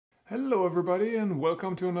Hello everybody and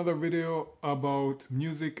welcome to another video about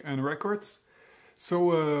music and records.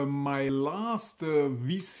 So my last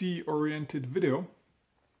VC oriented video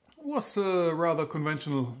was rather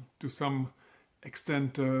conventional to some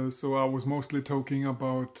extent, so I was mostly talking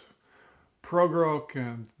about prog rock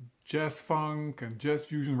and jazz funk and jazz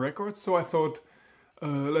fusion records. So I thought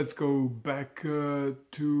let's go back to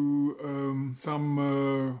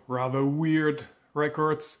some rather weird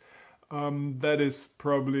records. That is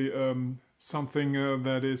probably something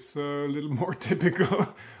that is a little more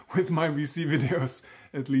typical with my VC videos,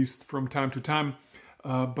 at least from time to time.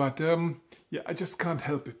 But yeah, I just can't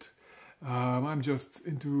help it. I'm just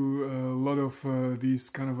into a lot of these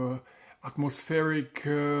kind of atmospheric,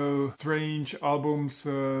 strange albums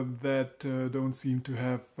that don't seem to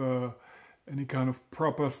have any kind of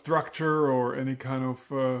proper structure or any kind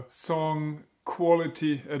of song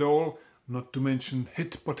quality at all. Not to mention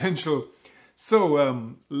hit potential.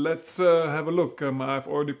 So let's have a look. I've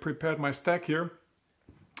already prepared my stack here.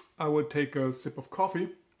 I will take a sip of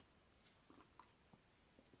coffee.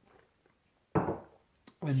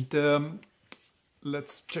 And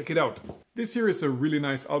let's check it out. This here is a really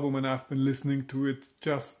nice album and I've been listening to it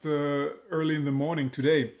just early in the morning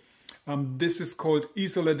today. This is called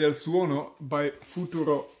Isole del Suono by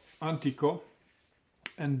Futuro Antico.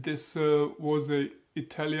 And this was a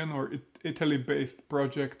Italian or Italy-based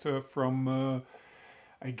project from,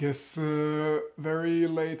 I guess, very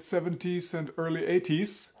late 70s and early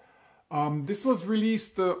 80s. This was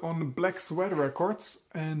released on Black Sweat Records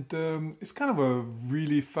and it's kind of a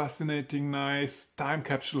really fascinating, nice time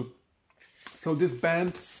capsule. So this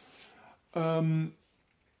band, the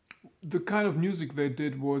kind of music they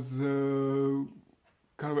did was kind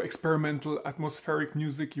of experimental atmospheric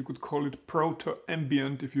music. You could call it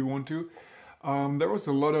proto-ambient if you want to. There was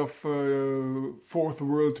a lot of fourth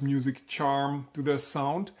world music charm to their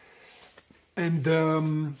sound, and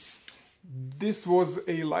this was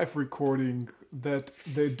a live recording that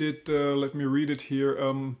they did. Let me read it here.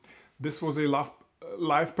 This was a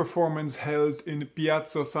live performance held in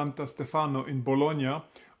Piazza Santa Stefano in Bologna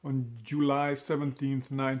on July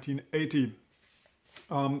 17th, 1980.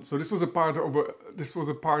 So this was a part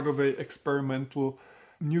of a experimental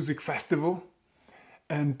music festival,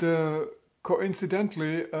 and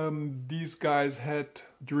coincidentally, these guys had,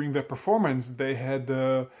 during their performance, they had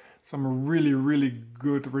some really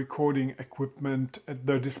good recording equipment at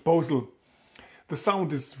their disposal. The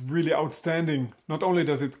sound is really outstanding. Not only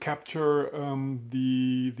does it capture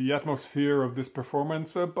the atmosphere of this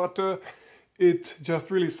performance, but it just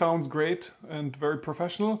really sounds great and very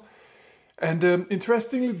professional. And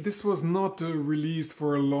interestingly, this was not released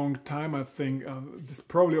for a long time, I think. This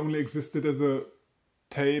probably only existed as a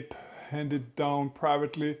tape handed down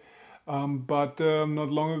privately, but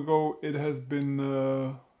not long ago it has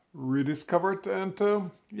been rediscovered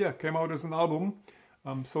and yeah, came out as an album.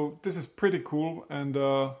 So this is pretty cool, and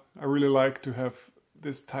I really like to have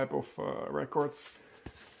this type of records.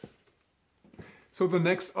 So the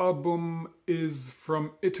next album is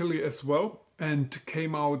from Italy as well and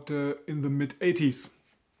came out in the mid-80s.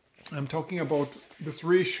 I'm talking about this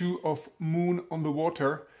reissue of Moon on the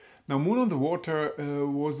Water. Now, Moon on the Water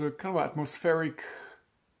was a kind of atmospheric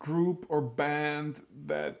group or band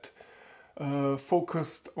that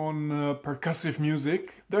focused on percussive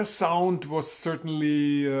music. Their sound was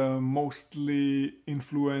certainly mostly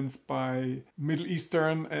influenced by Middle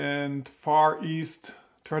Eastern and Far East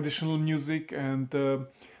traditional music, and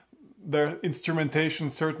their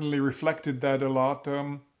instrumentation certainly reflected that a lot.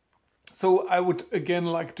 So I would again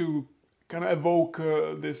like to kind of evoke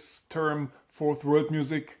this term fourth world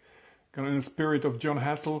music, kind of in the spirit of John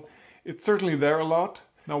Hassel. It's certainly there a lot.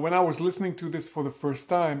 Now, when I was listening to this for the first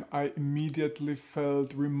time, I immediately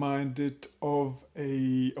felt reminded of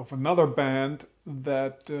another band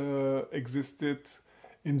that existed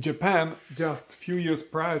in Japan just a few years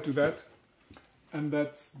prior to that, and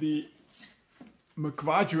that's the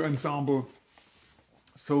Mkwaju ensemble.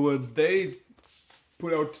 So they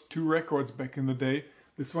put out 2 records back in the day.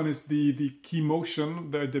 This one is the Key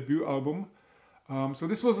Motion, their debut album. So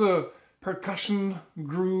this was a percussion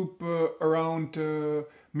group around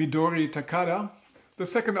Midori Takada. The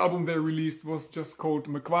second album they released was just called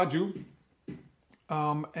Mkwaju.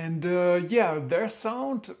 Yeah, their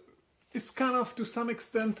sound is kind of, to some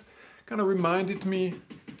extent, kind of reminded me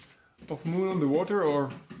of Moon on the Water,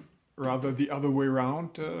 or rather the other way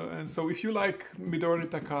around. And so if you like Midori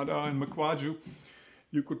Takada and Mkwaju,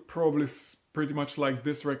 you could probably pretty much like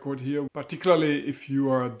this record here, particularly if you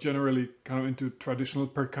are generally kind of into traditional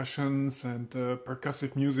percussions and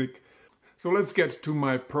percussive music. So let's get to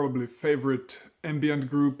my probably favorite ambient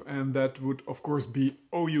group, and that would of course be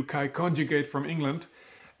OUK Conjugate from England.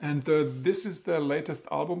 And this is their latest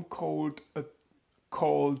album called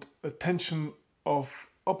Attention of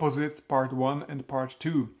Opposites Part 1 and Part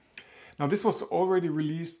 2. Now this was already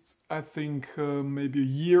released, I think maybe a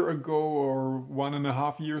year ago or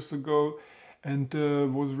 1.5 years ago, and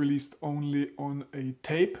was released only on a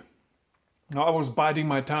tape. Now I was biding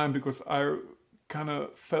my time because I kind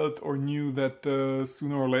of felt or knew that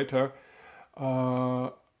sooner or later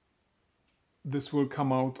this will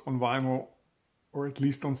come out on vinyl or at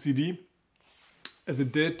least on CD, as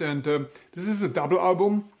it did. And this is a double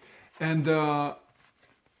album, and it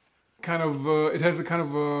has a kind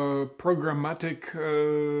of a programmatic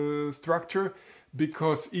structure,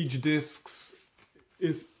 because each disc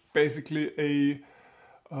is basically a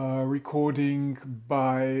recording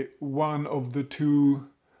by one of the two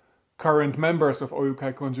current members of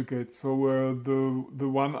OUK Conjugate. So the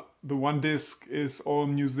one disc is all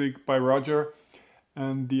music by Roger,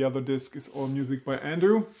 and the other disc is all music by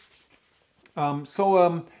Andrew. In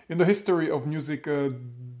the history of music,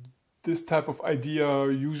 this type of idea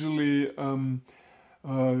usually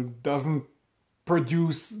doesn't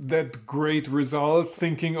produce that great results.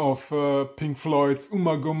 Thinking of Pink Floyd's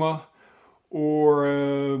Ummagumma,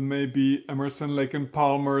 or maybe Emerson, Lake and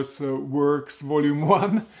Palmer's Works Volume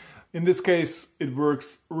 1. In this case, it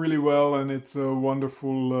works really well, and it's a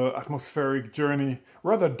wonderful atmospheric journey.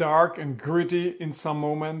 Rather dark and gritty in some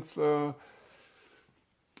moments.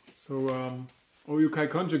 OUK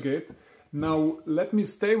Conjugate. Now let me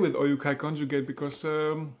stay with OUK Conjugate, because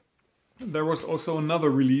there was also another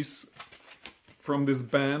release from this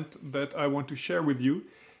band that I want to share with you,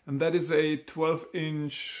 and that is a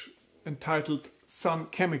 12-inch entitled Sun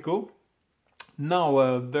Chemical.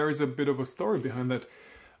 Now there is a bit of a story behind that.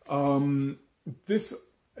 This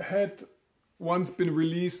had once been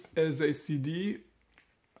released as a CD,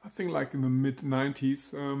 I think like in the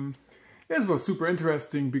mid-90s. This was super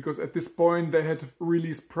interesting because at this point they had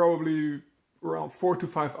released probably around 4 to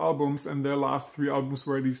 5 albums, and their last 3 albums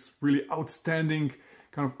were these really outstanding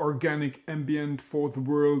kind of organic ambient fourth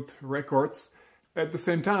world records. At the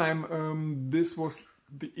same time, this was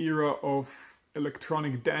the era of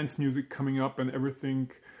electronic dance music coming up, and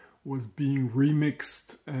everything was being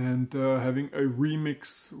remixed, and having a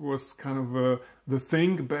remix was kind of the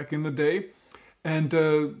thing back in the day. And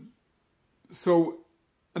so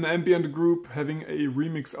an ambient group having a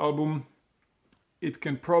remix album, it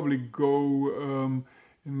can probably go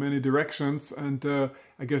in many directions, and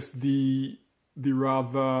I guess the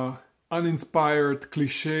rather uninspired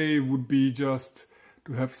cliche would be just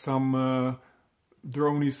to have some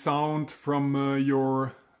droney sound from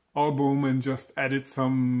your album and just added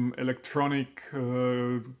some electronic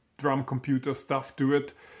drum computer stuff to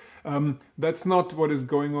it. That's not what is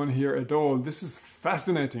going on here at all. This is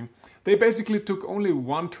fascinating. They basically took only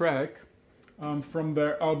one track from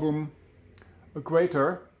their album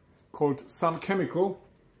Equator called Sun Chemical,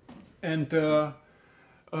 and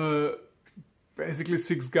basically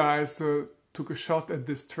 6 guys took a shot at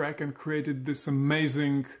this track and created this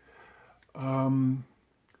amazing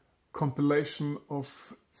compilation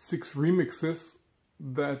of 6 remixes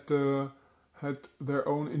that had their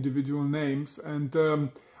own individual names. And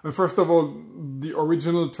first of all, the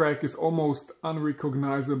original track is almost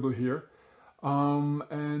unrecognizable here,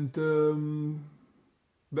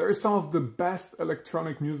 there is some of the best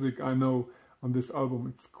electronic music I know on this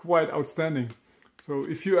album. It's quite outstanding. So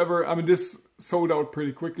if you ever, this sold out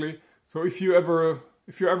pretty quickly. So if you're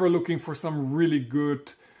ever looking for some really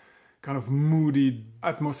good kind of moody,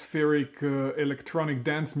 atmospheric electronic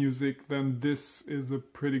dance music, then this is a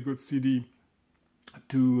pretty good CD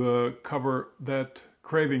to cover that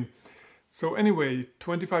craving. So anyway,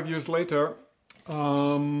 25 years later,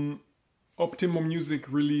 Optimum Music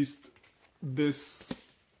released this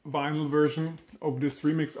vinyl version of this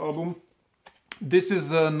remix album. This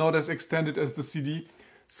is not as extended as the CD,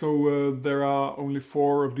 so there are only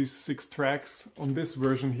 4 of these 6 tracks on this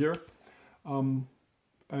version here.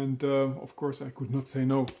 Of course I could not say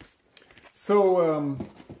no. So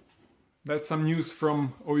that's some news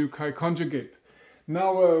from OUK Conjugate.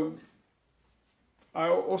 Now I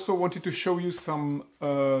also wanted to show you some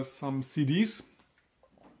CDs.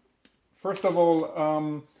 First of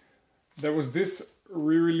all, there was this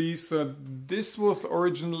re-release. This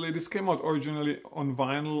came out originally on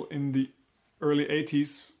vinyl in the early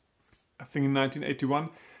 80s, I think in 1981.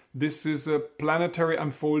 This is a Planetary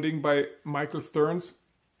Unfolding by Michael Stearns.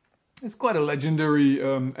 It's quite a legendary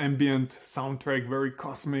ambient soundtrack, very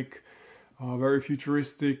cosmic, very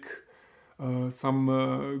futuristic,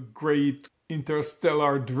 some great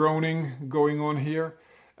interstellar droning going on here.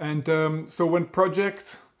 And so when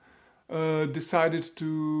Project decided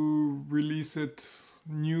to release it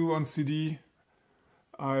new on CD,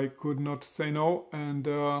 I could not say no. And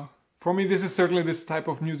for me, this is certainly this type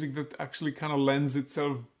of music that actually kind of lends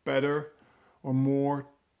itself better or more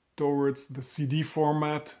towards the CD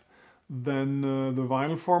format than the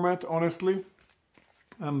vinyl format, honestly.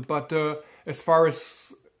 But as far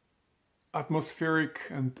as atmospheric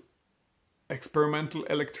and experimental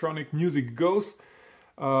electronic music goes,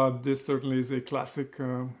 this certainly is a classic.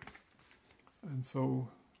 And so,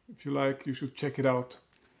 if you like, you should check it out.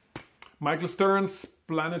 Michael Stern's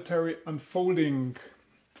Planetary Unfolding.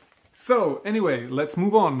 So, anyway, let's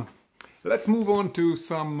move on. Let's move on to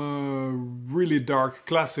some really dark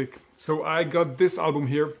classic. So I got this album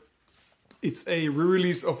here. It's a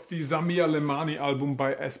re-release of the Samia Lemani album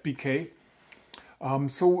by SBK.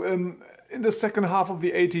 In the second half of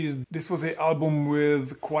the 80s, this was an album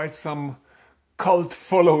with quite some cult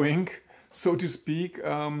following, so to speak.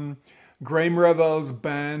 Graham Revell's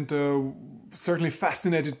band certainly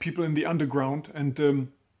fascinated people in the underground, and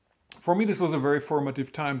for me this was a very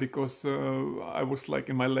formative time because I was like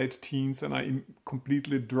in my late teens and I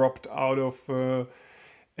completely dropped out of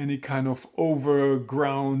any kind of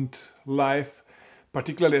overground life,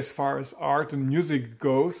 particularly as far as art and music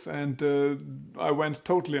goes, and I went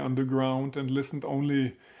totally underground and listened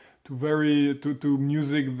only to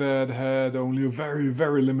music that had only a very,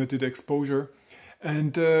 very limited exposure.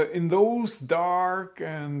 And in those dark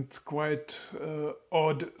and quite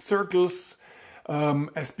odd circles,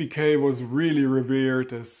 SBK was really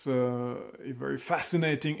revered as a very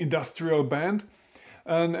fascinating industrial band.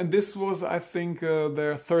 And this was, I think,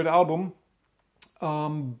 their third album.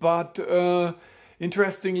 But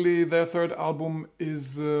interestingly, their third album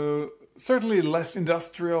is certainly less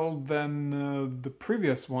industrial than the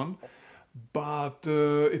previous one. But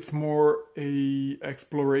it's more a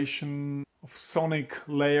exploration of sonic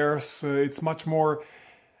layers. It's much more...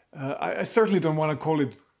 I certainly don't want to call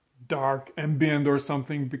it dark ambient or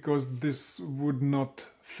something, because this would not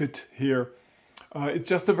fit here. It's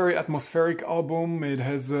just a very atmospheric album. It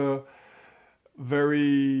has a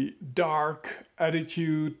very dark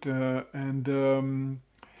attitude and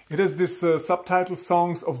it has this subtitle,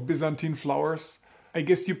 Songs of Byzantine Flowers. I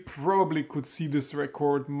guess you probably could see this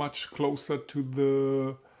record much closer to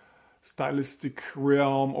the stylistic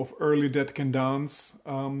realm of early Dead Can Dance.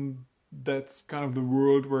 That's kind of the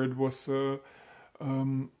world where it was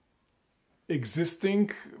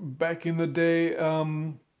existing back in the day.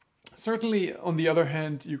 Certainly, on the other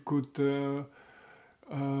hand, you could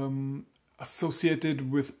associate it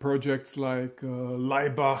with projects like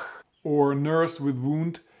Laibach or Nurse with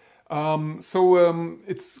Wound.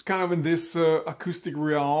 It's kind of in this acoustic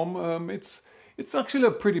realm. It's actually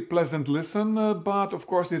a pretty pleasant listen, but of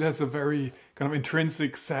course it has a very kind of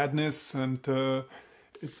intrinsic sadness, and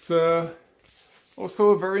it's also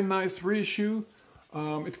a very nice reissue.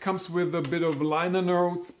 It comes with a bit of liner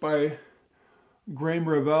notes by Graham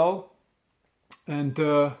Revell, and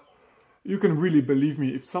you can really believe me,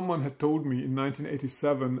 if someone had told me in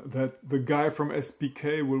 1987 that the guy from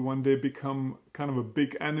SBK will one day become kind of a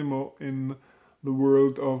big animal in the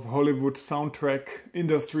world of Hollywood soundtrack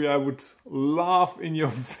industry, I would laugh in your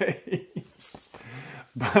face.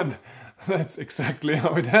 But that's exactly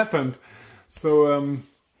how it happened. So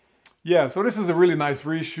yeah, so this is a really nice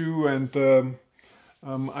reissue, and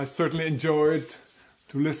I certainly enjoyed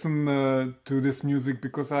to listen to this music,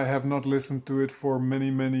 because I have not listened to it for many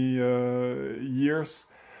years,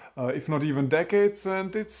 if not even decades,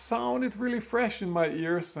 and it sounded really fresh in my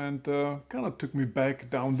ears and kind of took me back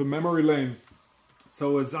down the memory lane.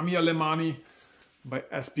 So Samia Lemani by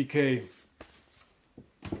SBK.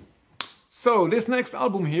 So this next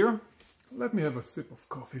album here, let me have a sip of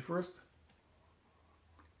coffee first.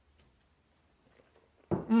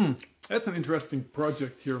 That's an interesting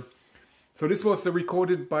project here. So this was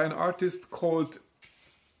recorded by an artist called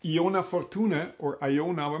Iona Fortune, or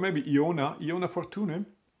Iona, or maybe Iona Fortune.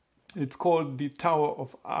 It's called The Tower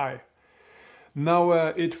of I. Now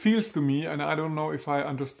it feels to me, and I don't know if I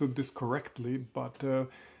understood this correctly, but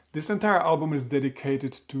this entire album is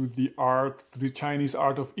dedicated to the art, the Chinese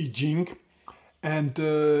art of I Ching. And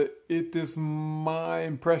it is my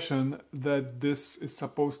impression that this is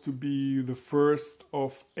supposed to be the first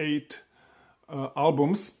of 8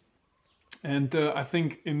 albums. And I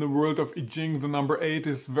think in the world of I Ching, the number 8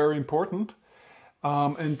 is very important.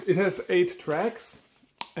 And it has 8 tracks,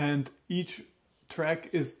 and each track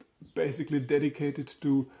is basically dedicated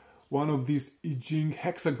to one of these I Ching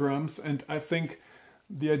hexagrams. And I think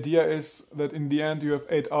the idea is that in the end you have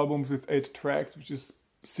 8 albums with 8 tracks, which is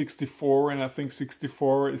 64, and I think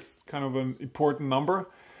 64 is kind of an important number.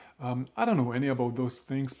 I don't know any about those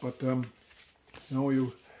things, but you know,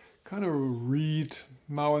 you kind of read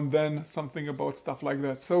now and then something about stuff like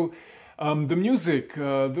that. So the music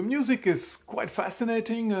is quite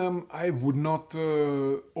fascinating. I would not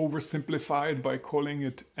oversimplify it by calling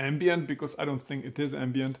it ambient, because I don't think it is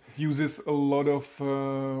ambient. It uses a lot of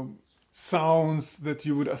sounds that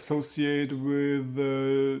you would associate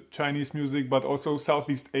with Chinese music, but also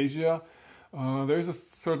Southeast Asia. There's a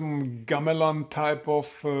certain gamelan type of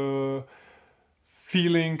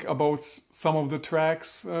feeling about some of the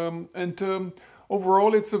tracks, and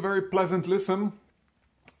overall it's a very pleasant listen.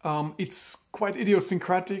 It's quite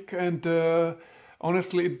idiosyncratic, and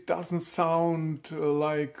honestly it doesn't sound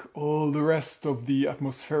like all the rest of the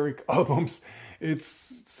atmospheric albums.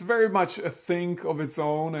 It's very much a thing of its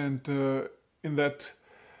own, and in that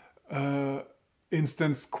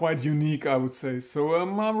instance quite unique, I would say. So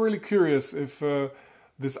I'm really curious if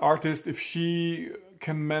this artist, if she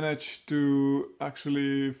can manage to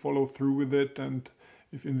actually follow through with it, and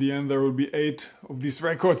if in the end there will be 8 of these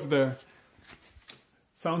records there.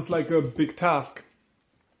 Sounds like a big task.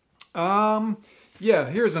 Yeah,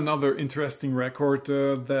 here's another interesting record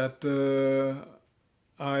that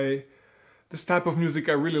this type of music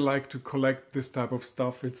I really like to collect. This type of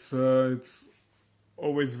stuff, it's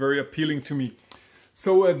always very appealing to me.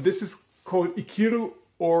 So this is called Ikiru,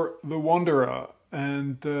 or The Wanderer,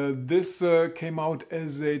 and this came out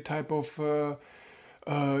as a type of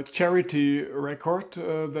charity record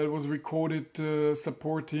that was recorded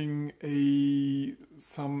supporting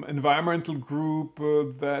some environmental group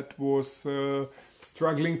that was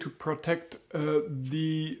struggling to protect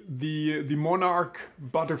the monarch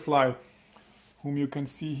butterfly, whom you can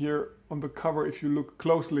see here on the cover if you look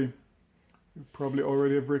closely. You probably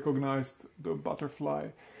already have recognized the butterfly.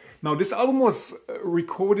 Now, this album was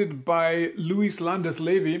recorded by Luis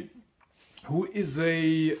Landes-Levy, who is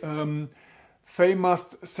a famous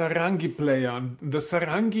sarangi player. The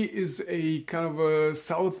sarangi is a kind of a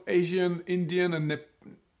South Asian, Indian and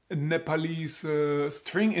Nepalese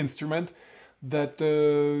string instrument that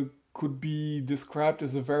could be described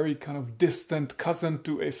as a very kind of distant cousin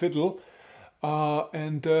to a fiddle,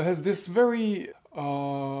 and has this very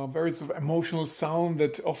sort of emotional sound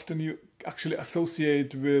that often you actually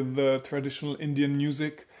associate with traditional Indian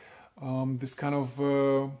music. This kind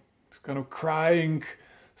of crying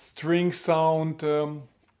string sound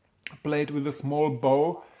played with a small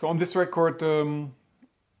bow. So on this record,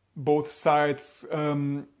 both sides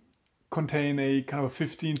contain a kind of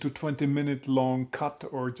 15 to 20 minute long cut,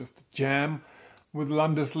 or just jam, with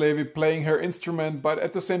Landes-Levy playing her instrument, but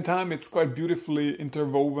at the same time it's quite beautifully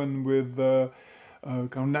interwoven with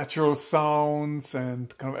kind of natural sounds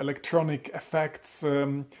and kind of electronic effects.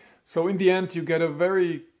 So in the end you get a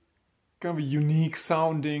very kind of unique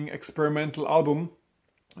sounding experimental album.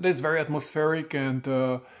 It is very atmospheric and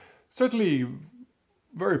certainly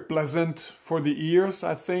very pleasant for the ears,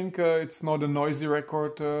 I think. It's not a noisy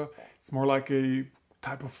record, it's more like a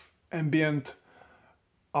type of ambient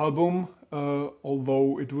album,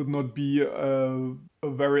 although it would not be a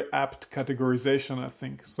very apt categorization, I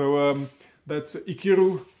think. So that's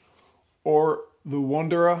Ikiru, or The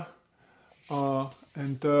Wanderer,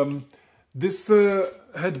 and this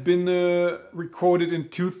had been recorded in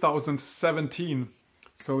 2017,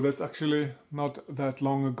 so that's actually not that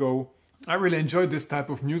long ago. I really enjoyed this type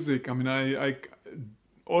of music. I mean, I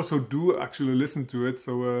also do actually listen to it,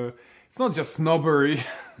 so it's not just snobbery.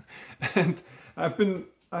 And I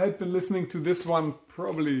had been listening to this one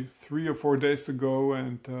probably 3 or 4 days ago,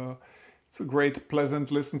 and it's a great,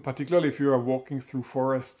 pleasant listen, particularly if you are walking through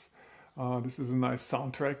forests. This is a nice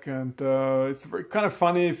soundtrack, and it's very kind of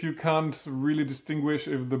funny if you can't really distinguish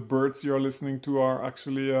if the birds you're listening to are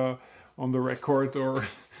actually on the record or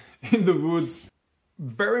in the woods.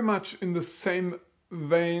 Very much in the same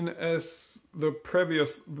vein as the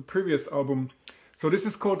previous album. So this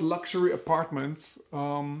is called Luxury Apartments.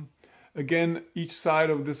 Again, each side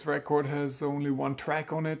of this record has only one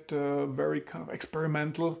track on it, very kind of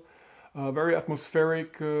experimental, very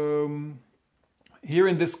atmospheric. Here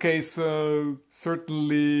in this case,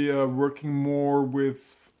 certainly working more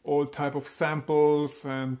with all type of samples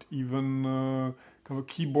and even kind of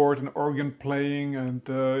keyboard and organ playing, and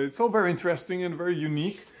it's all very interesting and very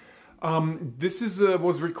unique. This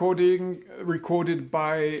was recorded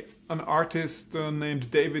by an artist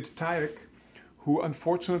named David Tyrek, who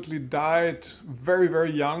unfortunately died very,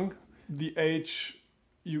 very young. The age,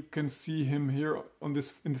 you can see him here in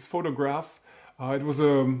this photograph. It was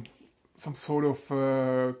some sort of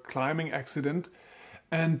climbing accident,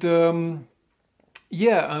 and and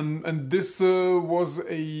this was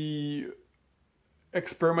a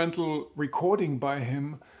experimental recording by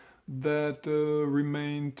him that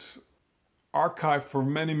remained archived for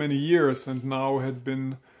many, many years and now had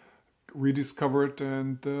been rediscovered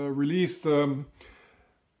and released. So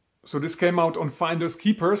this came out on Finders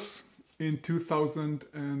Keepers in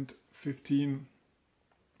 2015.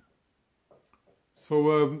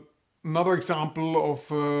 So another example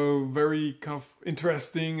of a very kind of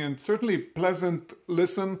interesting and certainly pleasant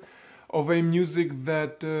listen of a music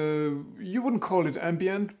that you wouldn't call it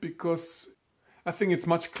ambient, because I think it's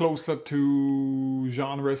much closer to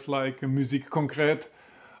genres like musique concrète,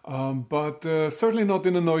 but certainly not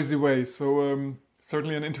in a noisy way. So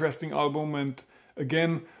certainly an interesting album, and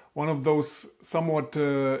again one of those somewhat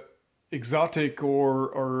exotic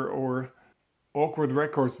or awkward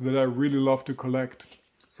records that I really love to collect.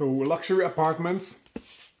 So Luxury Apartments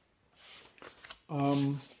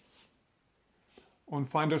on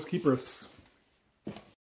Finders Keepers.